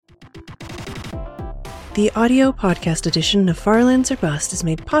The audio podcast edition of Farlands or Bust is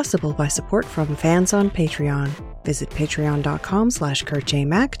made possible by support from fans on Patreon. Visit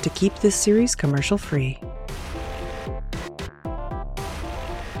patreon.com/KurtJMac to keep this series commercial free.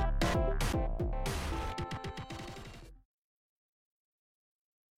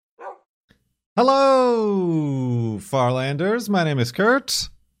 Hello, Farlanders. My name is Kurt.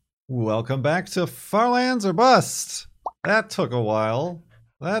 Welcome back to Farlands or Bust. That took a while.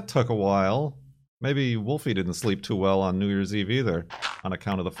 Maybe Wolfie didn't sleep too well on New Year's Eve either, on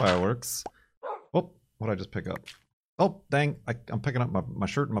account of the fireworks. Oh, what did I just pick up? Oh, dang, I'm picking up my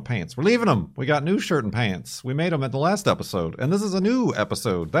shirt and my pants. We're leaving them. We got new shirt and pants. We made them at the last episode, and this is a new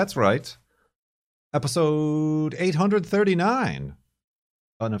episode. That's right. Episode 839.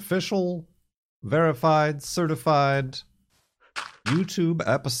 An official, verified, certified YouTube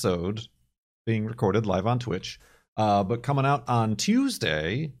episode being recorded live on Twitch, but coming out on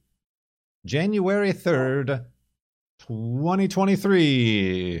Tuesday, January 3rd,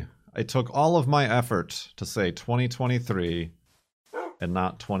 2023. It took all of my effort to say 2023 and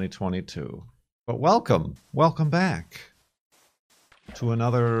not 2022. But welcome back to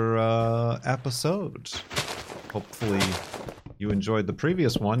another episode. Hopefully you enjoyed the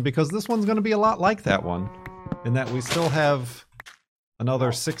previous one, because this one's going to be a lot like that one, in that we still have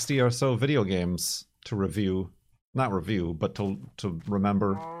another 60 or so video games to review. Not review, but to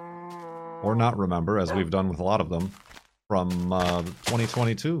remember. Or not remember, as we've done with a lot of them, from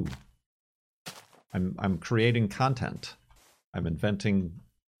 2022. I'm creating content. I'm inventing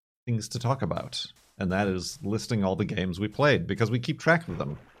things to talk about. And that is listing all the games we played, because we keep track of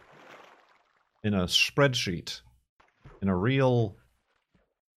them in a spreadsheet. In a real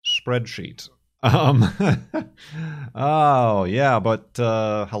spreadsheet. Oh, yeah, but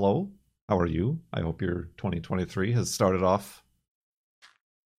hello. How are you? I hope your 2023 has started off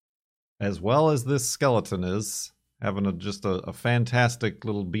as well as this skeleton is, having just a fantastic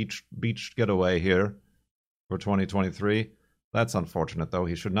little beach getaway here for 2023. That's unfortunate, though.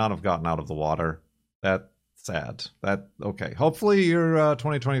 He should not have gotten out of the water. That's sad. Okay. Hopefully your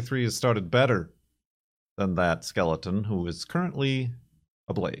 2023 has started better than that skeleton, who is currently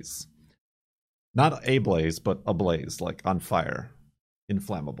ablaze. Not ablaze, but ablaze, like on fire.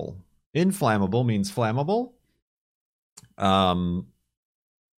 Inflammable. Inflammable means flammable.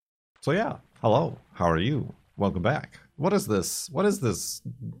 So yeah, hello, how are you? Welcome back. What is this?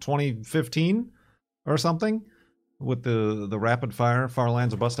 2015 or something? With the rapid fire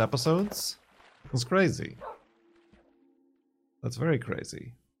Farlands or Bust episodes? It's crazy. That's very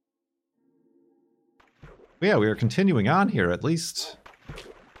crazy. But yeah, we are continuing on here, at least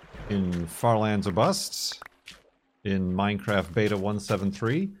in Farlands or Bust, in Minecraft Beta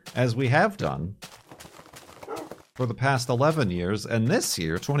 173, as we have done for the past 11 years, and this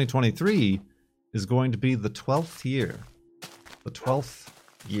year, 2023, is going to be the 12th year. The 12th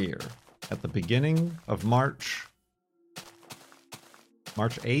year. At the beginning of March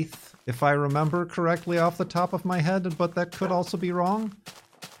 8th, if I remember correctly off the top of my head, but that could also be wrong.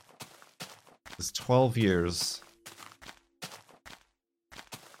 It's 12 years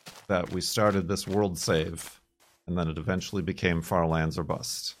that we started this world save, and then it eventually became Farlands or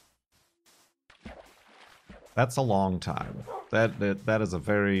Bust. That's a long time. That is a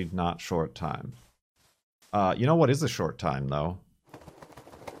very not short time. You know what is a short time, though?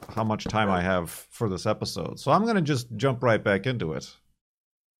 How much time I have for this episode. So I'm going to just jump right back into it.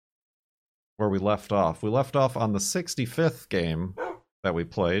 Where we left off. We left off on the 65th game that we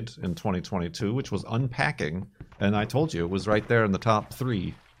played in 2022, which was Unpacking. And I told you, it was right there in the top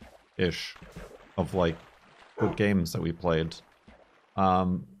 3-ish of, like, good games that we played.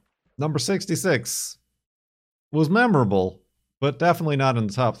 Number 66 was memorable, but definitely not in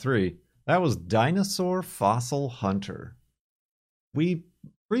the top 3. That was Dinosaur Fossil Hunter. We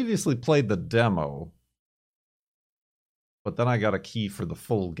previously played the demo, but then I got a key for the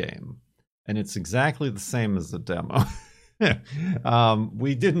full game, and it's exactly the same as the demo.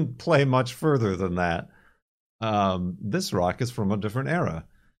 We didn't play much further than that. This rock is from a different era.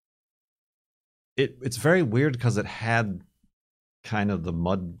 It's very weird because it had kind of the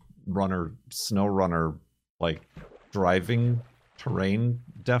Mud Runner, Snow Runner, like, driving terrain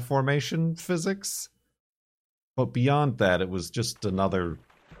deformation physics. But beyond that, it was just another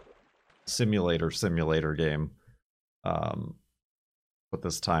simulator game. But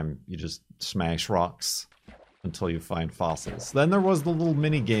this time, you just smash rocks until you find fossils. Then there was the little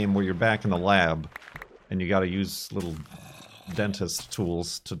mini game where you're back in the lab, and you gotta use little dentist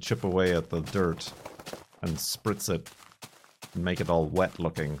tools to chip away at the dirt and spritz it and make it all wet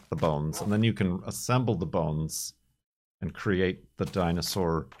looking, the bones. And then you can assemble the bones and create the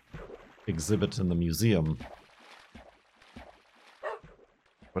dinosaur exhibit in the museum.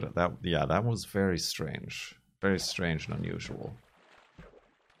 But that was very strange. Very strange and unusual.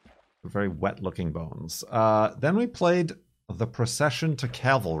 Very wet-looking bones. Then we played The Procession to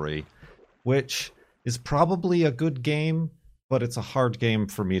Cavalry, which is probably a good game, but it's a hard game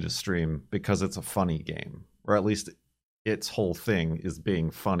for me to stream because it's a funny game. Or at least its whole thing is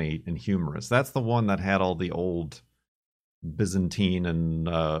being funny and humorous. That's the one that had all the old Byzantine and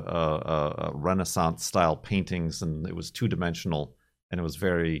Renaissance-style paintings, and it was two-dimensional, and it was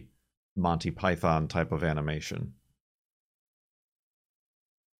very Monty Python type of animation.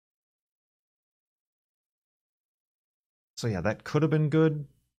 So yeah, that could have been good.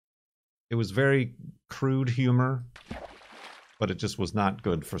 It was very crude humor, but it just was not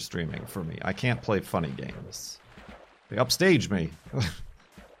good for streaming for me. I can't play funny games. They upstage me.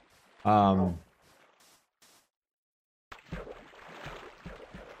 And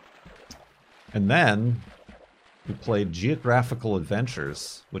then we played Geographical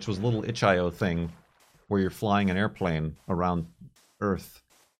Adventures, which was a little itch.io thing where you're flying an airplane around Earth.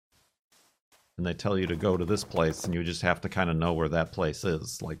 And they tell you to go to this place, and you just have to kind of know where that place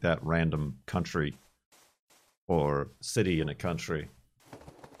is, like that random country or city in a country.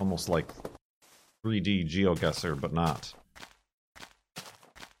 Almost like 3D GeoGuessr, but not.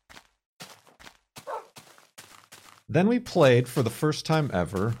 Then we played, for the first time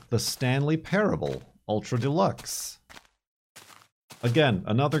ever, the Stanley Parable Ultra Deluxe. Again,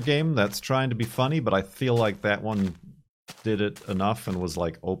 another game that's trying to be funny, but I feel like that one did it enough and was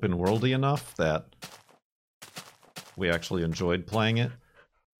like open worldy enough that we actually enjoyed playing it.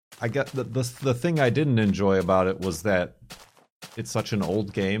 I get the thing I didn't enjoy about it was that it's such an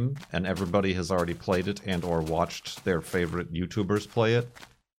old game and everybody has already played it and or watched their favorite YouTubers play it,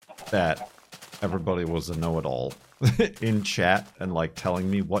 that everybody was a know-it-all in chat and like telling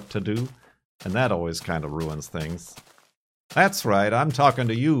me what to do, and that always kind of ruins things. That's right, I'm talking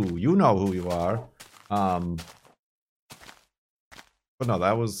to you. You know who you are. But no,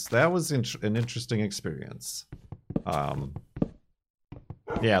 that was an interesting experience.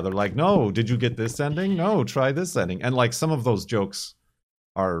 Yeah, they're like, no, did you get this ending? No, try this ending. And like some of those jokes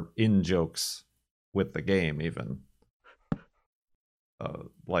are in jokes with the game even.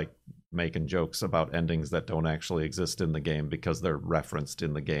 Like making jokes about endings that don't actually exist in the game because they're referenced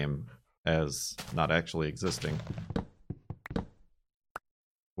in the game as not actually existing.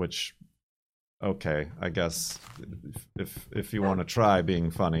 Which, okay, I guess if you want to try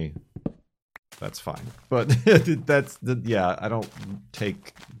being funny, that's fine. But yeah, I don't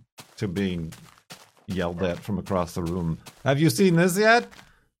take to being yelled at from across the room. Have you seen this yet?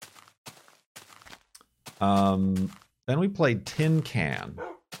 Then we played Tin Can,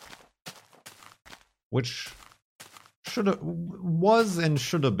 which was and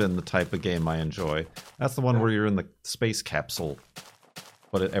should have been the type of game I enjoy. That's the one where you're in the space capsule,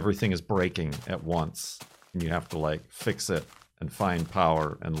 but everything is breaking at once, and you have to like fix it and find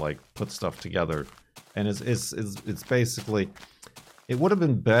power and like put stuff together. And it's basically, it would have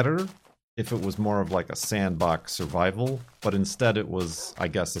been better if it was more of like a sandbox survival, but instead it was, I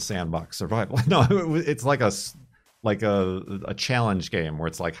guess, a sandbox survival. No, it's like a challenge game where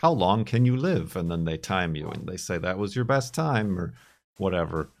it's like, how long can you live? And then they time you and they say that was your best time or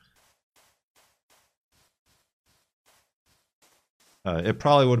whatever. It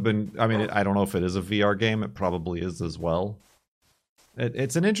probably would have been, I mean, I don't know if it is a VR game. It probably is as well.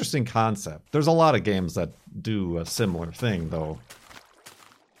 It's an interesting concept. There's a lot of games that do a similar thing, though.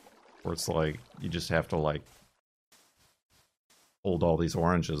 Where it's like, you just have to, like, hold all these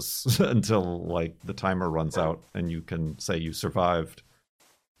oranges until, like, the timer runs out and you can say you survived.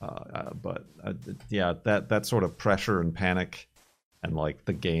 Yeah, that sort of pressure and panic and, like,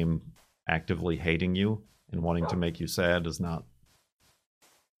 the game actively hating you and wanting to make you sad is not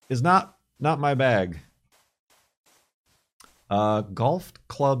my bag. Golf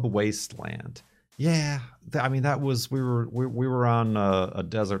Club Wasteland. Yeah, I mean that was we were on a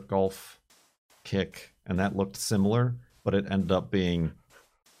desert golf kick, and that looked similar, but it ended up being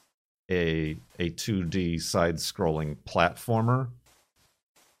a 2D side-scrolling platformer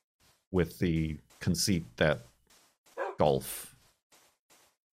with the conceit that golf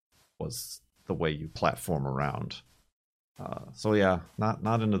was the way you platform around. So yeah, not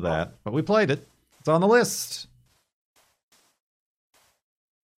into that, but we played it. It's on the list.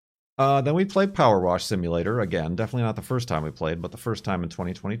 Then we played Power Wash Simulator again. Definitely not the first time we played, but the first time in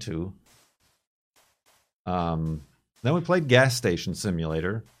 2022. Then we played Gas Station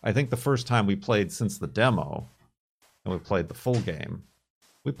Simulator. I think the first time we played since the demo, and we played the full game.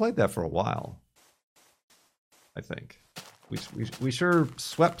 We played that for a while, I think. We sure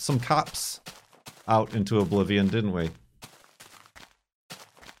swept some cops out into oblivion, didn't we?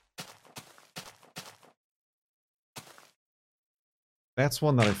 That's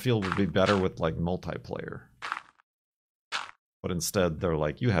one that I feel would be better with like multiplayer. But instead they're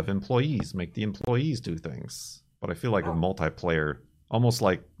like, you have employees, make the employees do things. But I feel like a multiplayer, almost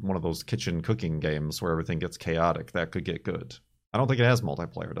like one of those kitchen cooking games where everything gets chaotic, that could get good. I don't think it has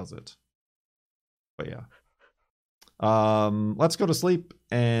multiplayer, does it? But yeah. Let's go to sleep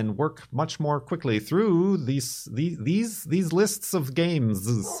and work much more quickly through these lists of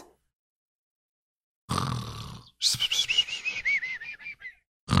games.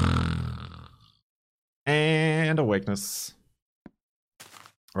 And awakeness.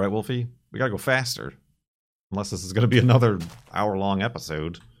 All right, Wolfie, we gotta go faster. Unless this is gonna be another hour-long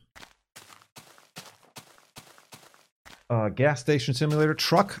episode. Gas station simulator,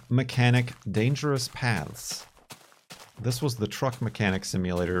 truck mechanic, dangerous paths. This was the truck mechanic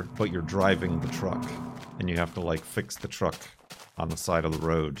simulator, but you're driving the truck. And you have to, like, fix the truck on the side of the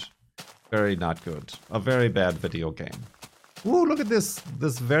road. Very not good. A very bad video game. Ooh, look at this!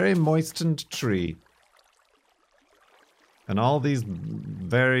 This very moistened tree. And all these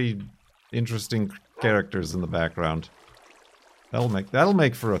very interesting characters in the background. That'll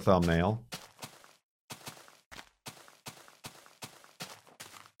make for a thumbnail.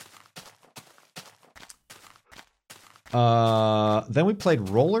 Then we played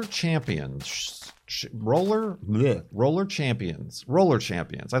Roller Champions. Roller Champions. Roller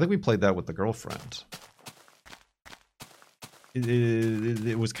Champions. I think we played that with the girlfriend.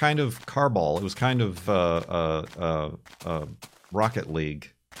 It was kind of Carball. It was kind of Rocket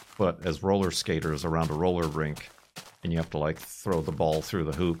League, but as roller skaters around a roller rink, and you have to like throw the ball through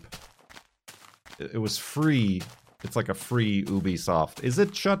the hoop. It was free. It's like a free Ubisoft. Is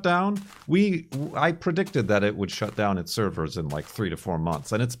it shut down? I predicted that it would shut down its servers in like 3 to 4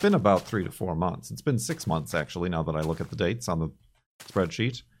 months, and it's been about 3 to 4 months. It's been 6 months actually. Now that I look at the dates on the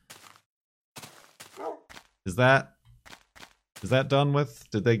spreadsheet, is that done with?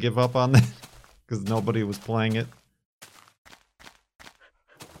 Did they give up on that because nobody was playing it?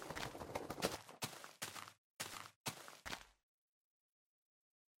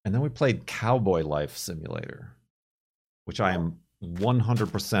 And then we played Cowboy Life Simulator, which I am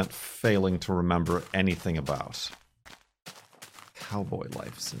 100% failing to remember anything about. Cowboy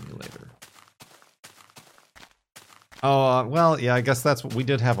Life Simulator. Oh, well, yeah, I guess that's what we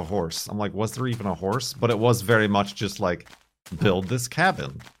did have a horse. I'm like, was there even a horse? But it was very much just like, build this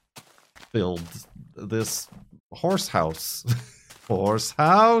cabin. Build this horse house. Horse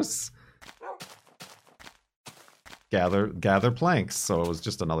house! Gather planks. So it was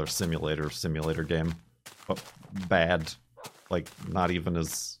just another simulator game. But bad. Like, not even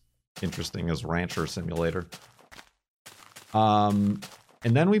as interesting as Rancher Simulator. And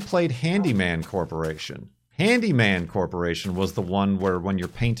then we played Handyman Corporation. Handyman Corporation was the one where when you're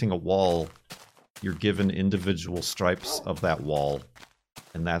painting a wall, you're given individual stripes of that wall.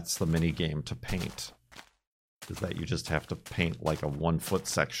 And that's the mini game to paint. Is that you just have to paint like a 1 foot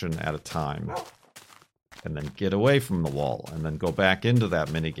section at a time. And then get away from the wall, and then go back into that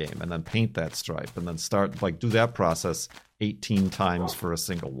minigame, and then paint that stripe, and then start, like, do that process 18 times for a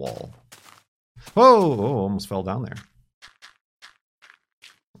single wall. Oh, almost fell down there.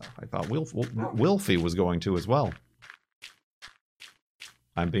 I thought Wilfie was going to as well.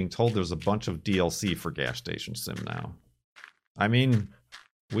 I'm being told there's a bunch of DLC for Gas Station Sim now. I mean,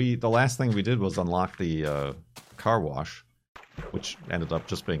 the last thing we did was unlock the car wash, which ended up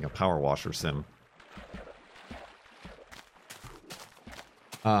just being a power washer sim.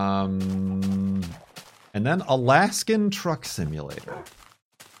 And then Alaskan Truck Simulator.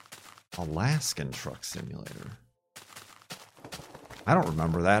 Alaskan Truck Simulator. I don't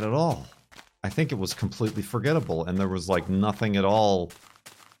remember that at all. I think it was completely forgettable, and there was like nothing at all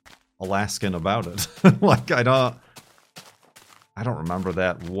Alaskan about it. Like I don't remember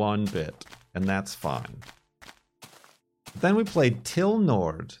that one bit, and that's fine. Then we played Till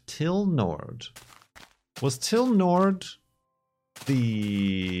Nord. Till Nord. Was Till Nord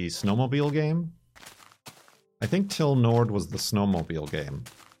the snowmobile game? I think Till Nord was the snowmobile game.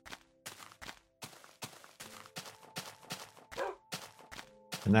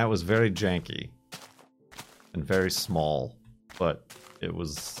 And that was very janky and very small, but it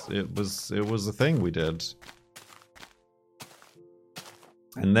was a thing we did.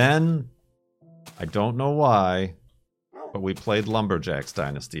 And then I don't know why, but we played Lumberjacks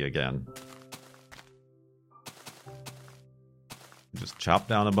Dynasty again. We just chopped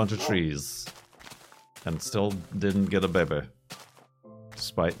down a bunch of trees and still didn't get a baby.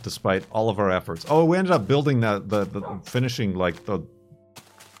 despite all of our efforts. Oh, we ended up building the finishing like the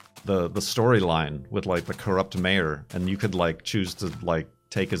storyline with like the corrupt mayor, and you could like choose to like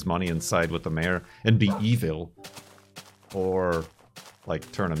take his money and side with the mayor and be evil, or like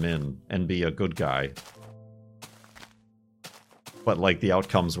turn him in and be a good guy. But like the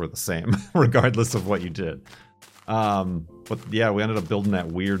outcomes were the same regardless of what you did. But yeah, we ended up building that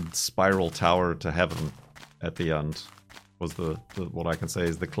weird spiral tower to heaven at the end. Was the what I can say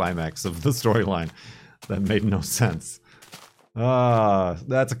is the climax of the storyline that made no sense.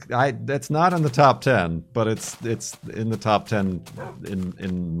 That's not in the top 10, but it's in the top 10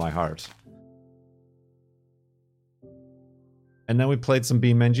 in my heart. And then we played some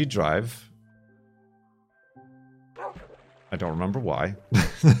BeamNG Drive. I don't remember why,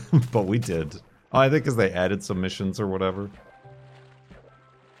 but we did. Oh, I think because they added some missions or whatever.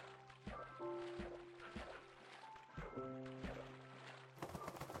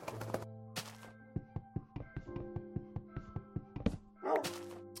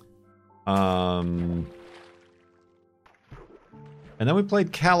 And then we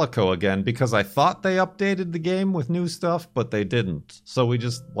played Calico again because I thought they updated the game with new stuff, but they didn't. So we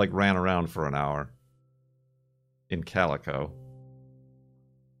just like ran around for an hour in Calico.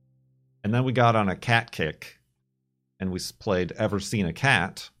 And then we got on a cat kick and we played Ever Seen a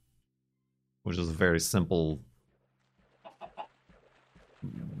Cat, which is a very simple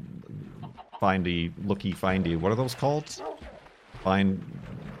findy. What are those called?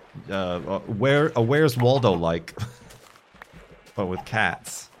 Where's Waldo like? But with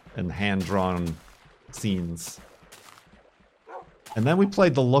cats and hand-drawn scenes. And then we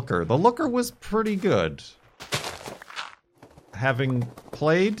played The Looker. The Looker was pretty good. Having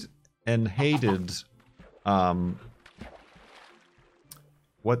played and hated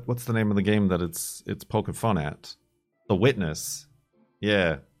what's the name of the game that it's poking fun at? The Witness.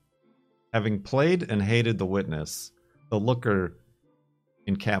 Yeah. Having played and hated The Witness, The Looker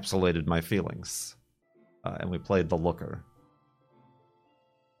encapsulated my feelings. And we played The Looker.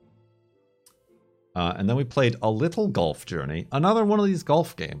 And then we played A Little Golf Journey, another one of these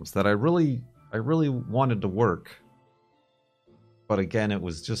golf games that I really wanted to work. But again, it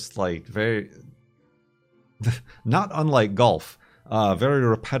was just like very, not unlike golf, very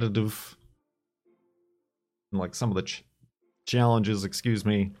repetitive. And like some of the challenges,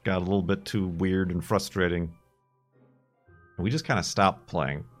 got a little bit too weird and frustrating. And we just kind of stopped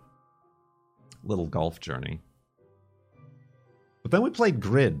playing Little Golf Journey. But then we played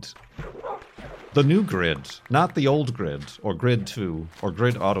Grid. The new Grid, not the old Grid, or Grid 2, or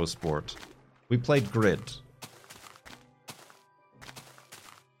Grid Autosport. We played Grid.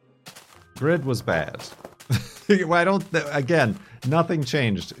 Grid was bad. Again, nothing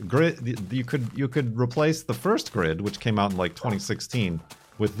changed. Grid, you could replace the first Grid, which came out in like 2016,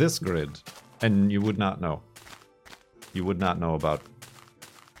 with this Grid, and you would not know. You would not know about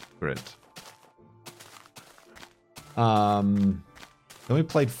Grid. Then we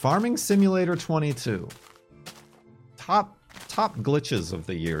played Farming Simulator 22. Top glitches of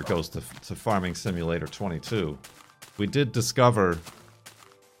the year goes to Farming Simulator 22. We did discover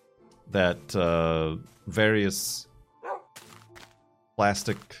that various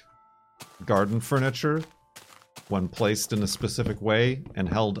plastic garden furniture, when placed in a specific way and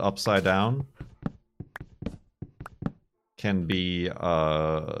held upside down, can be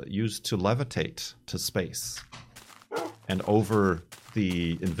used to levitate to space and over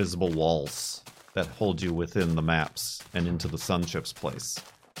the invisible walls that hold you within the maps and into the sun chip's place.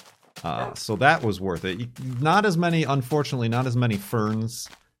 So that was worth it. Unfortunately, not as many ferns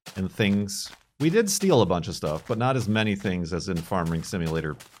and things. We did steal a bunch of stuff, but not as many things as in Farming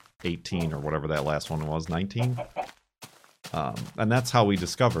Simulator 18 or whatever that last one was, 19? And that's how we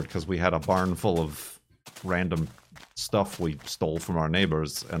discovered, because we had a barn full of random stuff we stole from our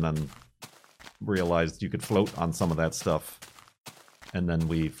neighbors, and then realized you could float on some of that stuff. And then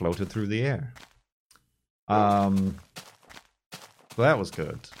we floated through the air. So that was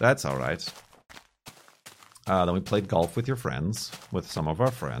good. That's alright. Then we played golf with some of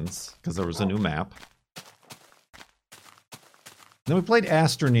our friends, because there was a new map. Then we played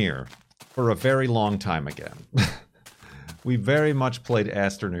Astroneer for a very long time again. We very much played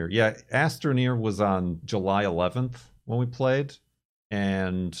Astroneer. Yeah, Astroneer was on July 11th when we played,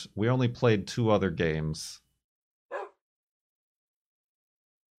 and we only played 2 other games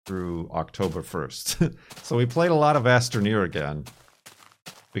through October 1st. So we played a lot of Astroneer again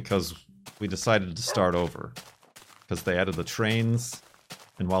because we decided to start over, because they added the trains,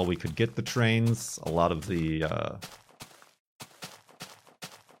 and while we could get the trains, a lot of the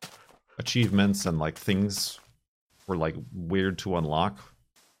achievements and like things were like weird to unlock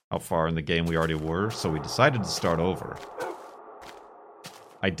how far in the game we already were, so we decided to start over.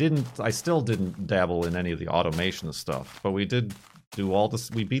 I still didn't dabble in any of the automation stuff, but we did do all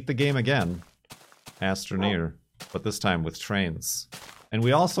this. We beat the game again, Astroneer, but this time with trains. And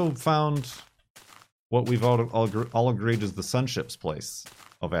we also found what we've all agreed is the sunship's place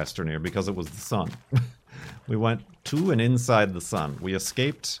of Astroneer, because it was the sun. We went to and inside the sun. We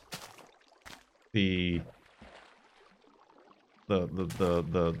escaped the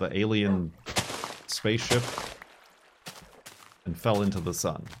alien spaceship and fell into the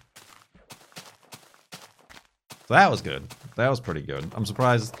sun. So that was good. That was pretty good. I'm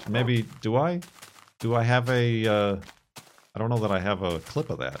surprised. Maybe do I have a? I don't know that I have a clip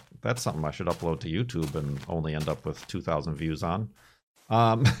of that. That's something I should upload to YouTube and only end up with 2,000 views on.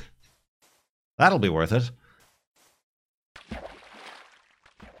 That'll be worth it.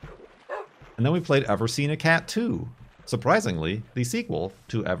 And then we played Ever Seen a Cat 2. Surprisingly, the sequel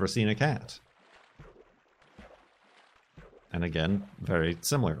to Ever Seen a Cat. And again, very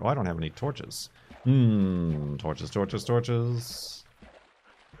similar. Oh, I don't have any torches. Torches.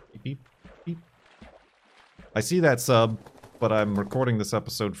 Beep, beep, beep. I see that sub, but I'm recording this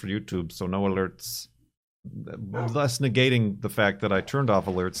episode for YouTube, so no alerts. Thus negating the fact that I turned off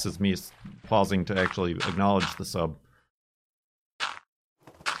alerts is me pausing to actually acknowledge the sub.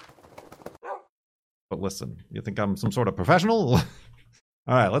 But listen, you think I'm some sort of professional?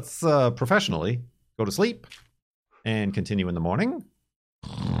 Alright, let's professionally go to sleep and continue in the morning.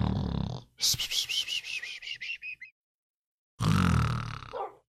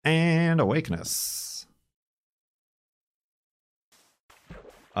 And awakeness.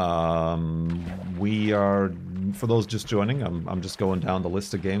 We are, for those just joining, I'm just going down the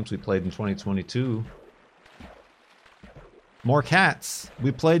list of games we played in 2022. More cats.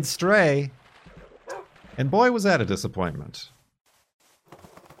 We played Stray. And boy, was that a disappointment.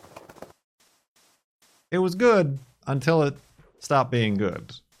 It was good until it stopped being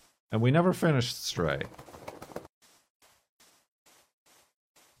good. And we never finished Stray.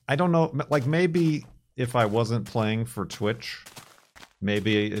 I don't know, like maybe if I wasn't playing for Twitch,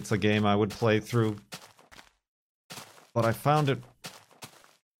 maybe it's a game I would play through. But I found it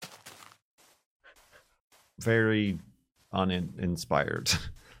very uninspired.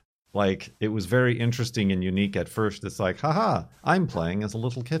 Like, it was very interesting and unique at first. It's like, haha, I'm playing as a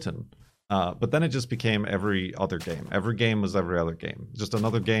little kitten. But then it just became every other game. Every game was every other game. Just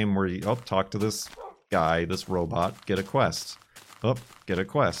another game where you, talk to this guy, this robot, get a quest. Get a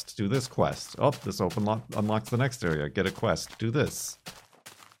quest, do this quest. This unlocks the next area, get a quest, do this.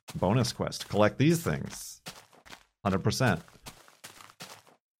 Bonus quest, collect these things. 100%.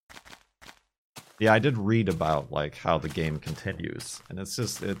 Yeah, I did read about, like, how the game continues. And it's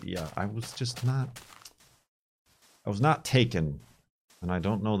just, I was not taken. And I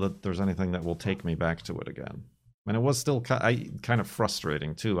don't know that there's anything that will take me back to it again. And it was still kind of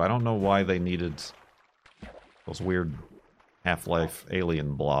frustrating, too. I don't know why they needed those weird Half-Life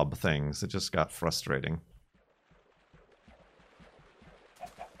alien blob things. It just got frustrating.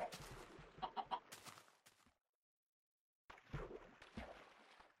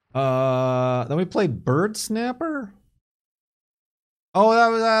 Then we played Bird Snapper?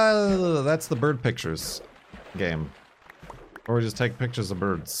 Oh, that's the bird pictures game. Or we just take pictures of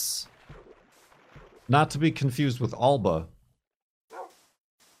birds. Not to be confused with Alba,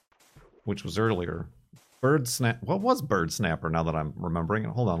 which was earlier. What was Bird Snapper, now that I'm remembering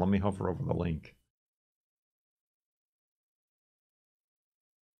it? Hold on, let me hover over the link.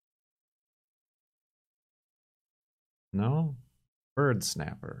 No? Bird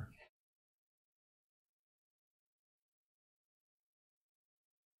Snapper.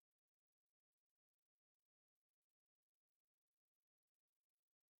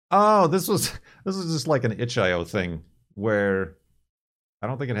 Oh, this was just like an itch.io thing where I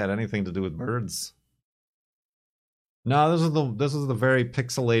don't think it had anything to do with birds. No, this is the very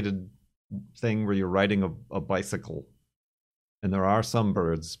pixelated thing where you're riding a bicycle. And there are some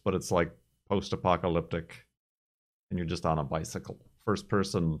birds, but it's like post-apocalyptic. And you're just on a bicycle. First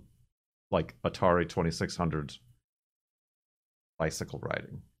person, like Atari 2600 bicycle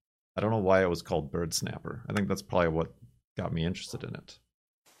riding. I don't know why it was called Bird Snapper. I think that's probably what got me interested in it.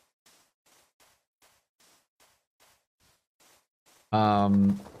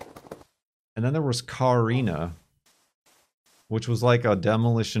 And then there was Carina, which was like a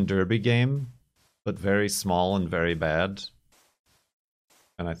Demolition Derby game, but very small and very bad.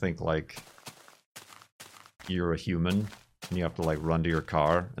 And I think, like, you're a human, and you have to, like, run to your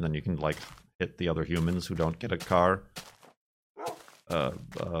car, and then you can, like, hit the other humans who don't get a car.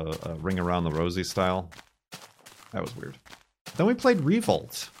 Ring Around the Rosie style. That was weird. Then we played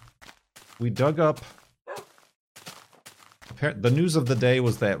Revolt. we dug up... The news of the day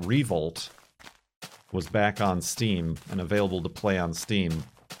was that Revolt was back on Steam and available to play on Steam,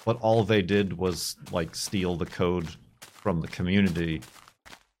 but all they did was, like, steal the code from the community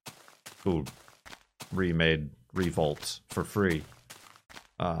who remade Revolt for free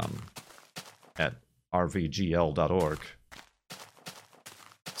at rvgl.org.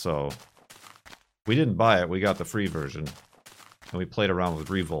 So, we didn't buy it, we got the free version. And we played around with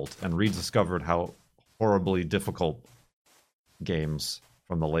Revolt and rediscovered how horribly difficult games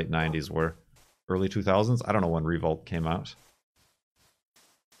from the late 90s were. Early 2000s? I don't know when Revolt came out.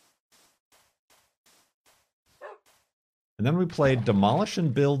 And then we played Demolish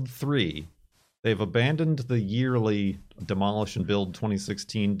and Build 3. They've abandoned the yearly Demolish and Build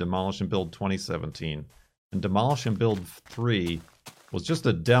 2016, Demolish and Build 2017. And Demolish and Build 3 was just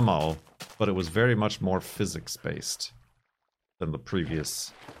a demo, but it was very much more physics-based than the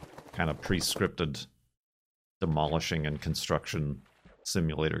previous kind of pre-scripted demolishing and construction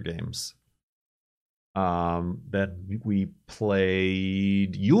simulator games. Then we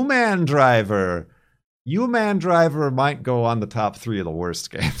played U-Man Driver. U-Man Driver might go on the top 3 of the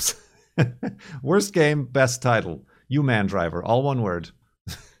worst games. Worst game, best title. U-Man Driver, all one word.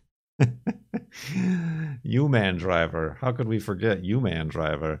 U-Man Driver. How could we forget U-Man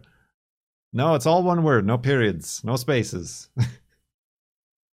Driver? No, it's all one word, no periods, no spaces.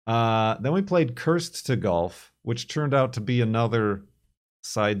 Then we played Cursed to Golf, which turned out to be another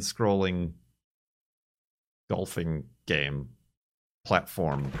side-scrolling golfing game,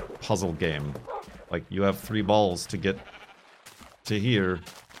 platform, puzzle game. Like, you have 3 balls to get to here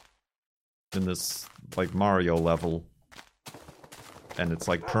in this, like, Mario level. And it's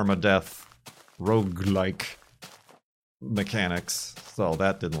like permadeath, roguelike mechanics. So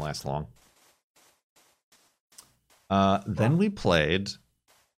that didn't last long. Then we played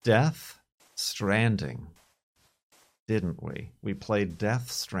Death Stranding. Didn't we? We played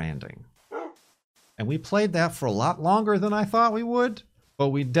Death Stranding. And we played that for a lot longer than I thought we would, but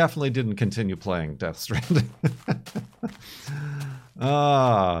we definitely didn't continue playing Death Stranding.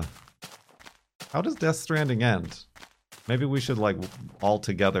 How does Death Stranding end? Maybe we should, like, all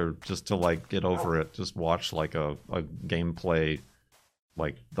together, just to, like, get over it, just watch, like, a gameplay,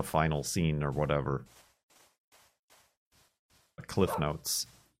 like, the final scene or whatever. Cliff Notes.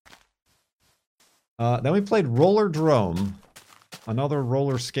 Then we played Roller Drome, another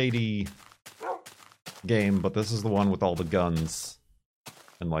roller skatey game, but this is the one with all the guns.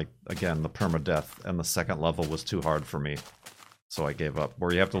 And, like, again, the permadeath, and the second level was too hard for me, so I gave up.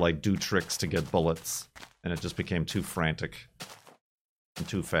 Where you have to, like, do tricks to get bullets, and it just became too frantic and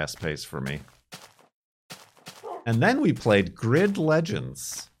too fast-paced for me. And then we played Grid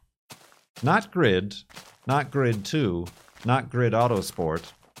Legends. Not Grid, not Grid 2, not Grid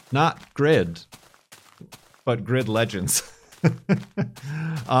Autosport, not Grid, but Grid Legends.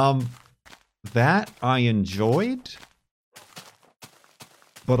 That I enjoyed,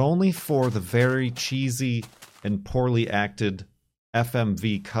 but only for the very cheesy and poorly acted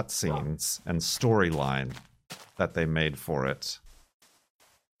FMV cutscenes and storyline that they made for it.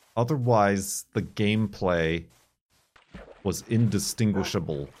 Otherwise, the gameplay was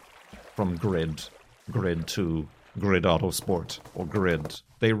indistinguishable from Grid 2, Grid Autosport, or Grid.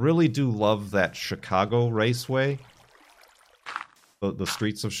 They really do love that Chicago raceway. The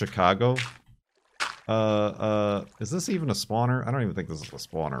streets of Chicago. Is this even a spawner? I don't even think this is a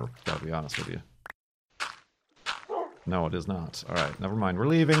spawner, gotta be honest with you. No, it is not. Alright, never mind. We're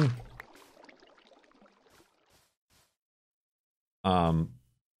leaving.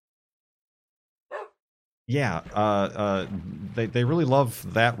 They really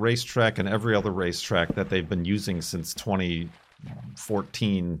love that racetrack and every other racetrack that they've been using since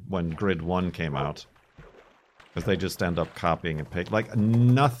 2014 when Grid 1 came out. Because they just end up copying and pasting. Like,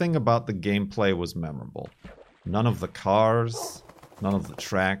 nothing about the gameplay was memorable. None of the cars, none of the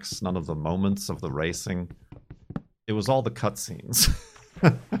tracks, none of the moments of the racing. It was all the cutscenes.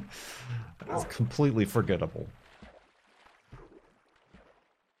 It was completely forgettable.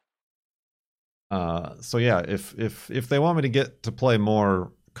 So yeah, if they want me to get to play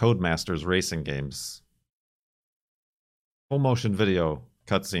more Codemasters racing games, full motion video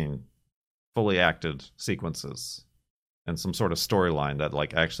cutscene, fully acted sequences, and some sort of storyline that,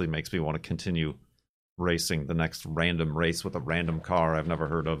 like, actually makes me want to continue racing the next random race with a random car I've never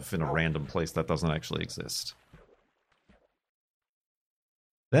heard of in a random place that doesn't actually exist.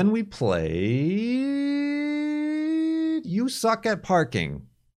 Then we played You Suck at Parking.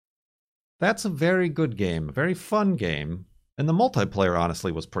 That's a very good game, a very fun game, and the multiplayer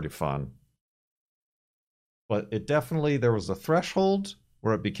honestly was pretty fun. But it definitely, there was a threshold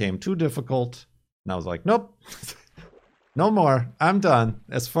where it became too difficult. And I was like, nope, no more. I'm done.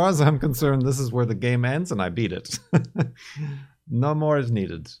 As far as I'm concerned, this is where the game ends, and I beat it. No more is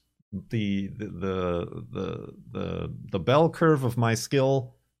needed. The bell curve of my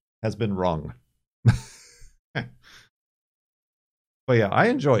skill has been rung. But yeah, I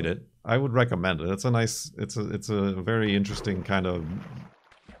enjoyed it. I would recommend it. It's a very interesting kind of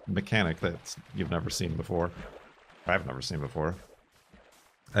mechanic that you've never seen before. I've never seen before.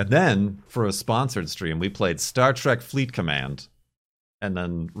 And then, for a sponsored stream, we played Star Trek Fleet Command, and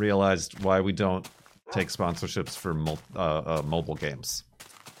then realized why we don't take sponsorships for mobile games.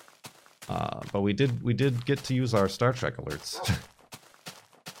 But we did get to use our Star Trek alerts.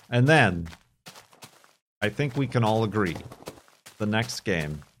 And then, I think we can all agree, the next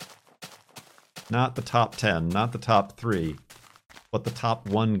game, not the top 10, not the top 3, but the top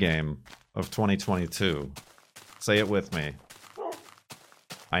 1 game of 2022. Say it with me.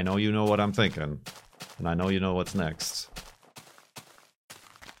 I know you know what I'm thinking, and I know you know what's next.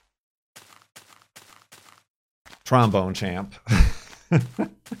 Trombone Champ.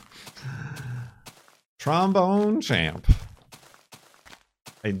 Trombone Champ.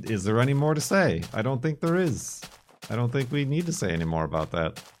 Is there any more to say? I don't think there is. I don't think we need to say any more about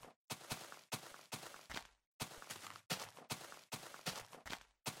that.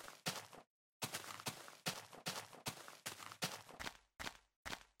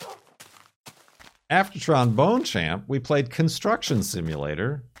 After Trombone Champ, we played Construction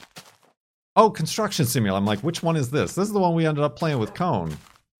Simulator. Oh, Construction Simulator. I'm like, which one is this? This is the one we ended up playing with Cone.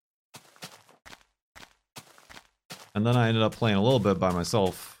 And then I ended up playing a little bit by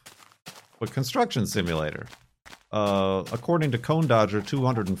myself. But Construction Simulator. According to Cone Dodger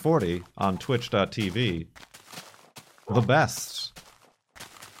 240 on twitch.tv, the best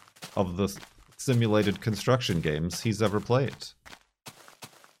of the simulated construction games he's ever played.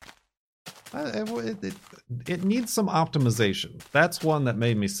 It needs some optimization. That's one that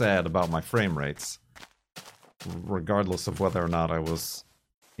made me sad about my frame rates, regardless of whether or not I was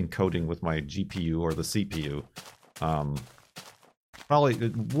encoding with my GPU or the CPU. Probably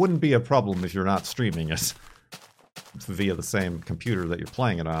it wouldn't be a problem if you're not streaming it via the same computer that you're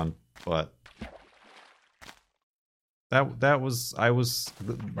playing it on, but that was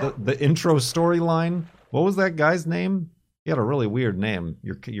the intro storyline. What was that guy's name? He had a really weird name.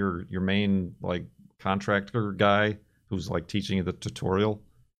 Your main like contractor guy who's like teaching you the tutorial.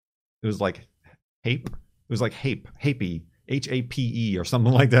 It was like Hape. It was like Hape, Hape or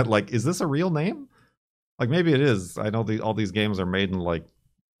something like that. Like, is this a real name? Like maybe it is. I know all these games are made in like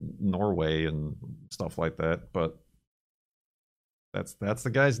Norway and stuff like that, but that's the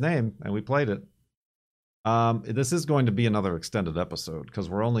guy's name, and we played it. This is going to be another extended episode because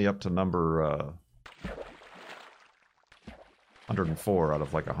we're only up to number 104 out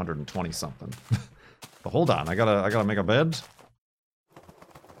of like 120 something. But hold on, I gotta make a bed.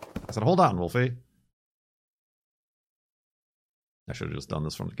 I said, hold on, Wolfie. I should have just done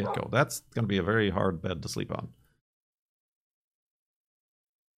this from the get-go. That's gonna be a very hard bed to sleep on.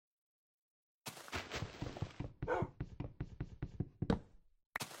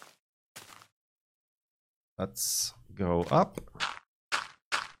 Let's go up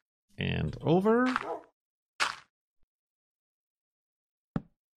and over.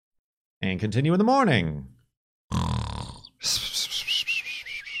 And continue in the morning.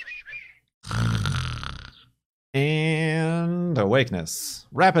 And awakeness.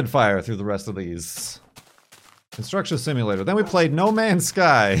 Rapid fire through the rest of these. Construction Simulator. Then we played No Man's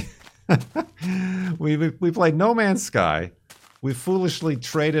Sky. we played No Man's Sky. We foolishly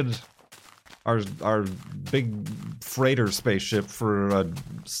traded our big freighter spaceship for a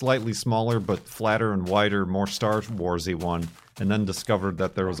slightly smaller but flatter and wider, more Star Warsy one. And then discovered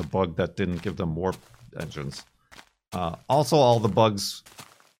that there was a bug that didn't give them warp engines. Also, all the bugs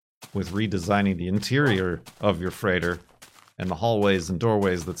with redesigning the interior of your freighter and the hallways and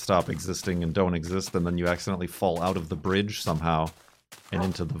doorways that stop existing and don't exist, and then you accidentally fall out of the bridge somehow and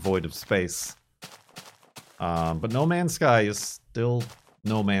into the void of space. But No Man's Sky is still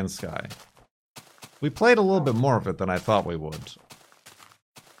No Man's Sky. We played a little bit more of it than I thought we would.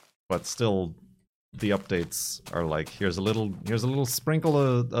 But still, the updates are like, here's a little sprinkle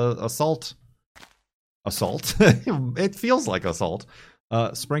of assault. Assault? It feels like assault.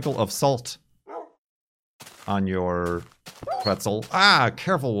 Sprinkle of salt on your pretzel. Ah,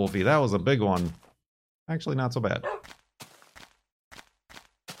 careful, Wolfie. That was a big one. Actually, not so bad.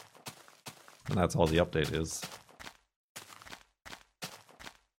 And that's all the update is.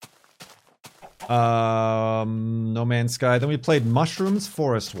 No Man's Sky. Then we played Mushrooms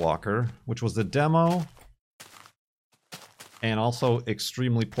Forest Walker, which was a demo. and also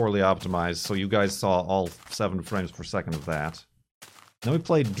extremely poorly optimized, so you guys saw all 7 frames per second of that. Then we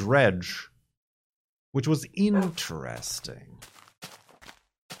played Dredge, which was interesting.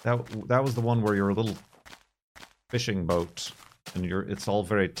 That was the one where you're a little fishing boat, and it's all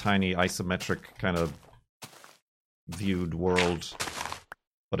very tiny, isometric kind of viewed world.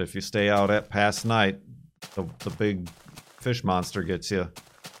 But if you stay out at past night, the big fish monster gets you.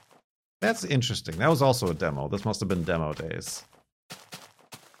 That's interesting. That was also a demo. This must have been demo days.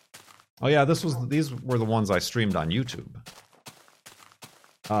 Oh yeah, these were the ones I streamed on YouTube.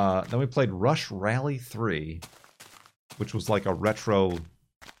 Then we played Rush Rally 3, which was like a retro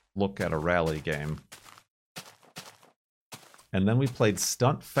look at a rally game. And then we played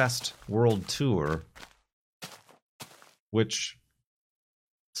Stunt Fest World Tour, which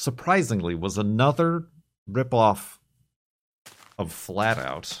surprisingly was another ripoff of Flat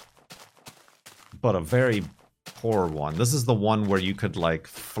Out, but a very poor one. This is the one where you could like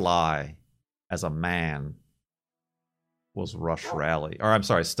fly as a man. Was Rush Rally, or I'm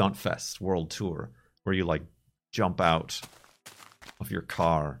sorry, Stunt Fest World Tour, where you like jump out of your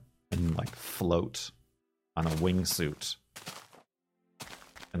car and like float on a wingsuit.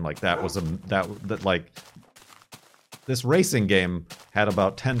 And like that was that like this racing game had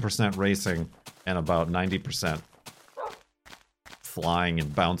about 10% racing and about 90% flying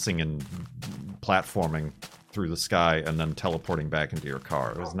and bouncing and platforming through the sky and then teleporting back into your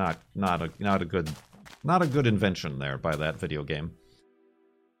car. It was not a good invention there by that video game.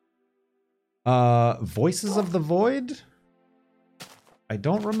 Voices of the Void? I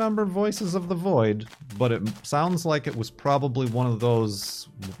don't remember Voices of the Void, but it sounds like it was probably one of those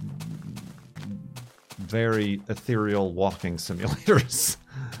very ethereal walking simulators.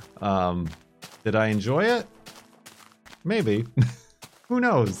 Did I enjoy it? Maybe. Who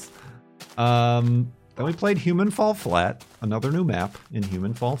knows? Then we played Human Fall Flat, another new map in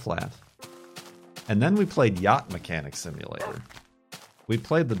Human Fall Flat. And then we played Yacht Mechanic Simulator. We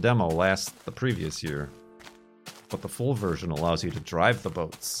played the demo the previous year, but the full version allows you to drive the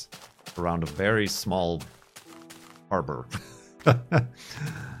boats around a very small harbor.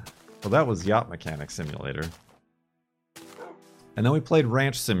 So that was Yacht Mechanic Simulator. And then we played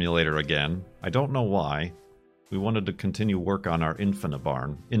Ranch Simulator again. I don't know why. We wanted to continue work on our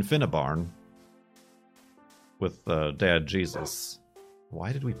Infinibarn with Dad Jesus.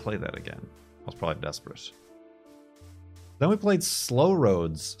 Why did we play that again? I was probably desperate. Then we played Slow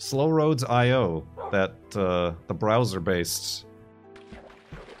Roads IO, that the browser-based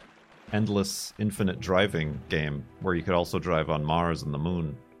endless infinite driving game where you could also drive on Mars and the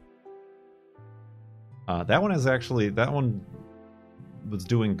Moon. That one was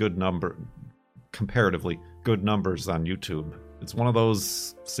doing comparatively good numbers on YouTube. It's one of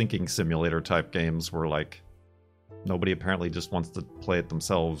those sinking simulator type games where like nobody apparently just wants to play it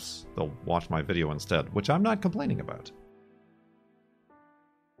themselves. They'll watch my video instead, which I'm not complaining about.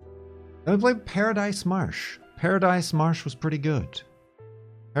 Then we played Paradise Marsh. Paradise Marsh was pretty good.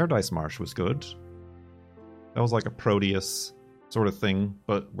 Paradise Marsh was good. That was like a Proteus sort of thing,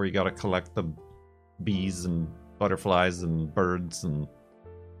 but where you gotta collect the bees and butterflies and birds and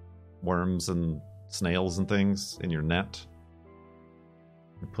worms and snails and things in your net.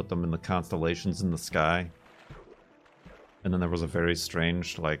 And put them in the constellations in the sky. And then there was a very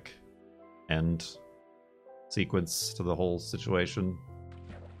strange, like, end sequence to the whole situation.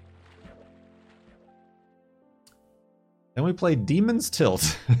 Then we played Demon's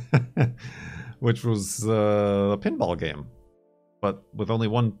Tilt, which was a pinball game, but with only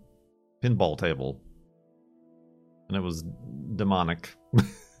one pinball table. And it was demonic.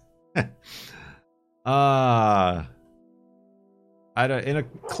 In a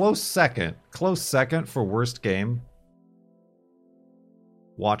close second for worst game,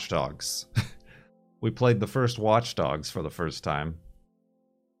 Watch Dogs. We played the first Watch Dogs for the first time.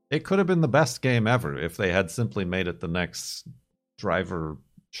 It could have been the best game ever if they had simply made it the next Driver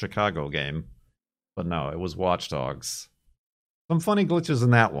Chicago game. But no, it was Watch Dogs. Some funny glitches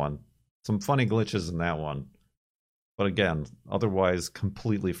in that one. But again, otherwise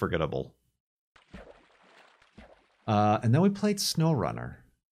completely forgettable. And then we played SnowRunner.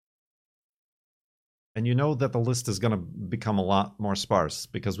 And you know that the list is going to become a lot more sparse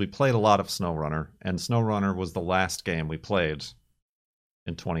because we played a lot of SnowRunner, and SnowRunner was the last game we played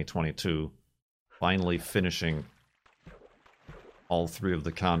in 2022, finally finishing all 3 of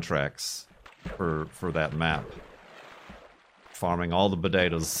the contracts for that map. Farming all the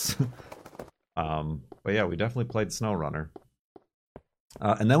potatoes. But yeah, we definitely played SnowRunner.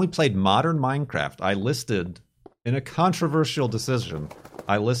 And then we played Modern Minecraft. I listed, in a controversial decision,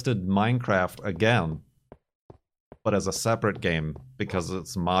 I listed Minecraft again but as a separate game because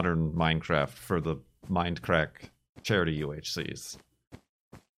it's modern Minecraft for the Mindcrack charity UHCs.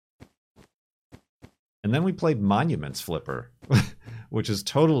 And then we played Monuments Flipper, which is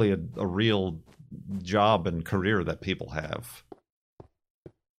totally a real job and career that people have.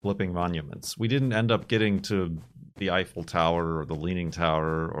 Flipping monuments. We didn't end up getting to the Eiffel Tower or the Leaning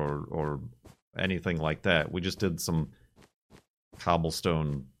Tower or anything like that. We just did some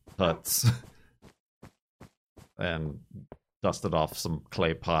cobblestone huts and dusted off some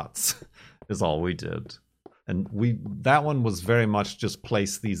clay pots is all we did. And that one was very much just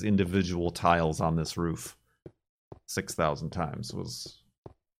place these individual tiles on this roof 6,000 times was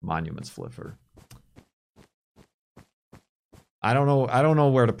Monuments Flipper. I don't know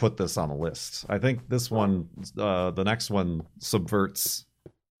where to put this on the list. I think this one, the next one, subverts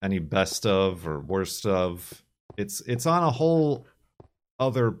any best of or worst of. It's on a whole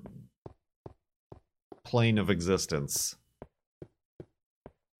other plane of existence.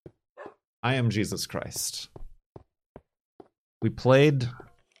 I Am Jesus Christ. We played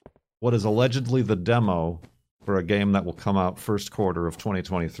what is allegedly the demo for a game that will come out first quarter of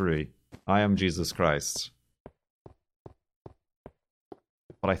 2023. I Am Jesus Christ.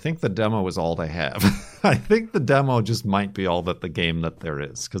 But I think the demo is all they have. I think the demo just might be all that the game that there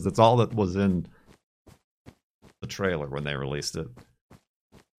is, because it's all that was in the trailer when they released it.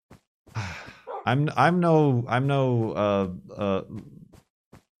 I'm no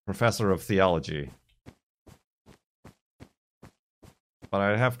professor of theology, but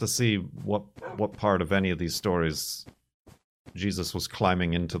I'd have to see what part of any of these stories Jesus was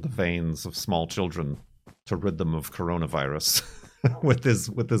climbing into the veins of small children to rid them of coronavirus. with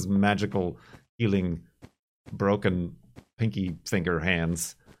his magical healing broken pinky finger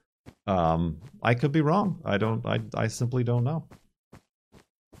hands. I could be wrong. I simply don't know.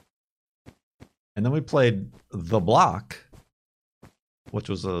 And then we played The Block, which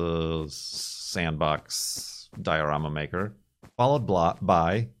was a sandbox diorama maker, followed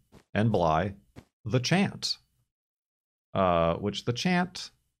by The Chant. Which The Chant,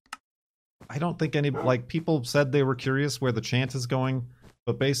 I don't think people said they were curious where The Chant is going,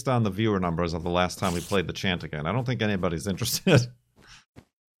 but based on the viewer numbers of the last time we played The Chant again, I don't think anybody's interested.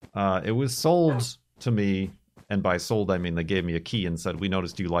 It was sold to me, and by sold I mean they gave me a key and said, "We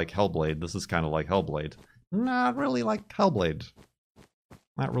noticed you like Hellblade. This is kind of like Hellblade." Not really like Hellblade.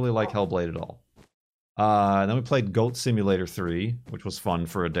 Not really like Hellblade at all. And then we played Goat Simulator 3, which was fun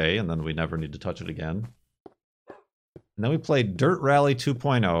for a day, and then we never need to touch it again. And then we played Dirt Rally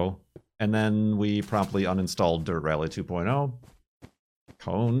 2.0, and then we promptly uninstalled Dirt Rally 2.0.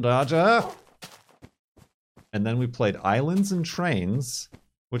 Cone Dodger! And then we played Islands and Trains,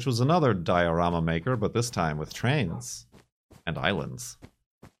 which was another diorama maker, but this time with trains and islands.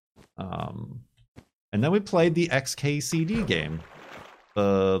 And then we played the XKCD game,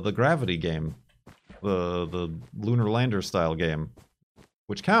 the Gravity game, the Lunar Lander style game,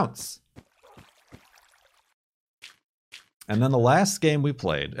 which counts. And then the last game we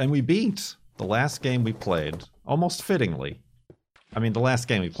played, and we beat the last game we played, almost fittingly. I mean, the last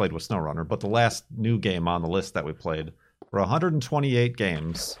game we played was SnowRunner, but the last new game on the list that we played for 128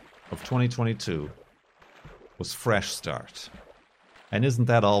 games of 2022 was Fresh Start. And isn't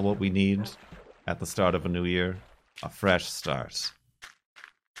that all what we need at the start of a new year? A fresh start.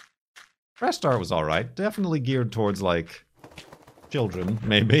 Fresh Start was alright. Definitely geared towards, children,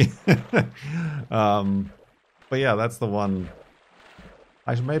 maybe. But yeah, that's the one.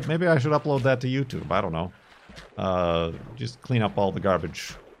 Maybe I should upload that to YouTube. I don't know. Just clean up all the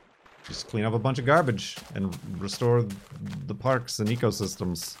garbage. Just clean up a bunch of garbage and restore the parks and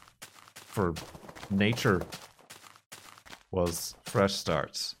ecosystems for nature. Was Fresh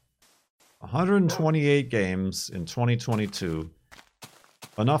Starts. 128 games in 2022.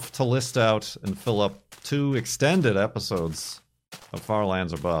 Enough to list out and fill up 2 extended episodes of Far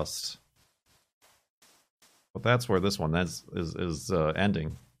Lands or Bust. But that's where this one is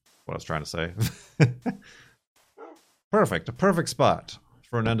ending. What I was trying to say. Perfect. A perfect spot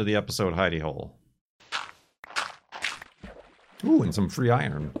for an end of the episode hidey hole. Ooh, and some free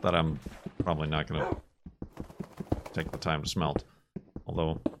iron that I'm probably not going to take the time to smelt.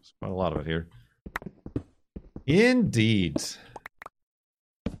 Although, there's quite a lot of it here. Indeed.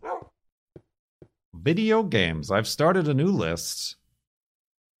 Video games. I've started a new list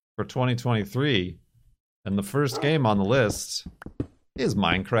for 2023. And the first game on the list is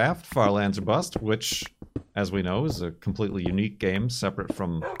Minecraft, Far Lands or Bust, which, as we know, is a completely unique game, separate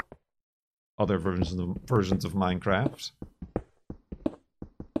from other versions of Minecraft.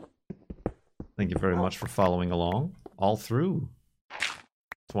 Thank you very much for following along all through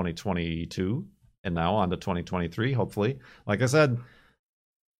 2022. And now on to 2023, hopefully. Like I said,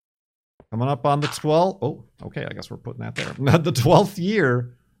 coming up on the 12th. Oh, okay, I guess we're putting that there. The 12th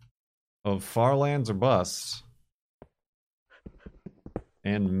year of Far Lands or Bust.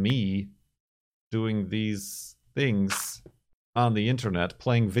 And me doing these things on the internet,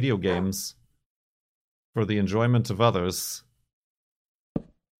 playing video games for the enjoyment of others.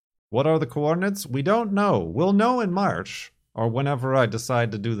 What are the coordinates? We don't know. We'll know in March, or whenever I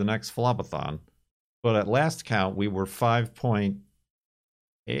decide to do the next Flopathon. But at last count, we were 5.8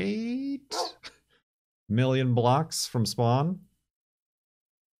 million blocks from spawn.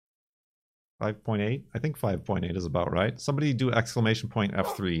 5.8? I think 5.8 is about right. Somebody do exclamation point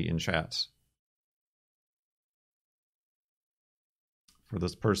F3 in chat. For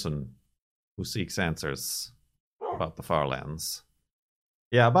this person who seeks answers about the Far Lands.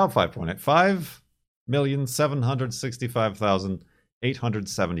 Yeah, about 5.8.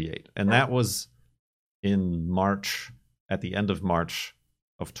 5,765,878. And that was in March, at the end of March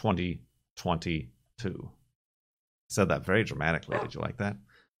of 2022. Said that very dramatically. Did you like that?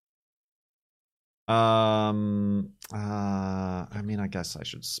 I mean, I guess I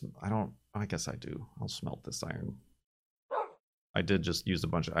should. I guess I do. I'll smelt this iron. I did just use a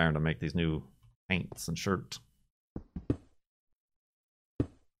bunch of iron to make these new paints and shirt.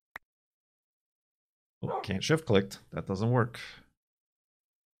 Oh, can't shift clicked. That doesn't work.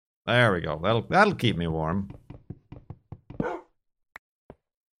 There we go. That'll keep me warm.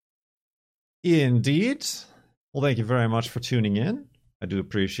 Indeed. Well, thank you very much for tuning in. I do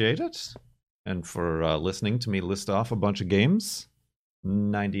appreciate it. And for listening to me list off a bunch of games,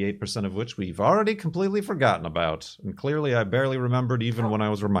 98% of which we've already completely forgotten about. And clearly I barely remembered even when I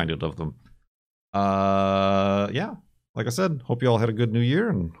was reminded of them. Yeah, like I said, hope you all had a good new year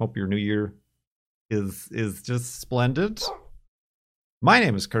and hope your new year is just splendid. My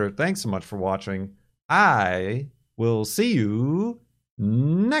name is Kurt. Thanks so much for watching. I will see you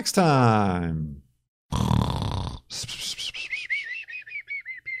next time.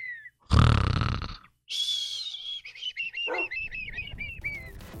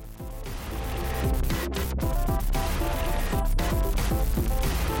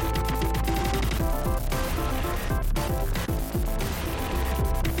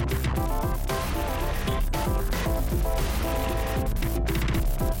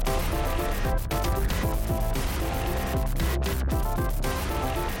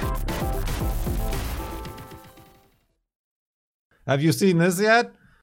 Have you seen this yet?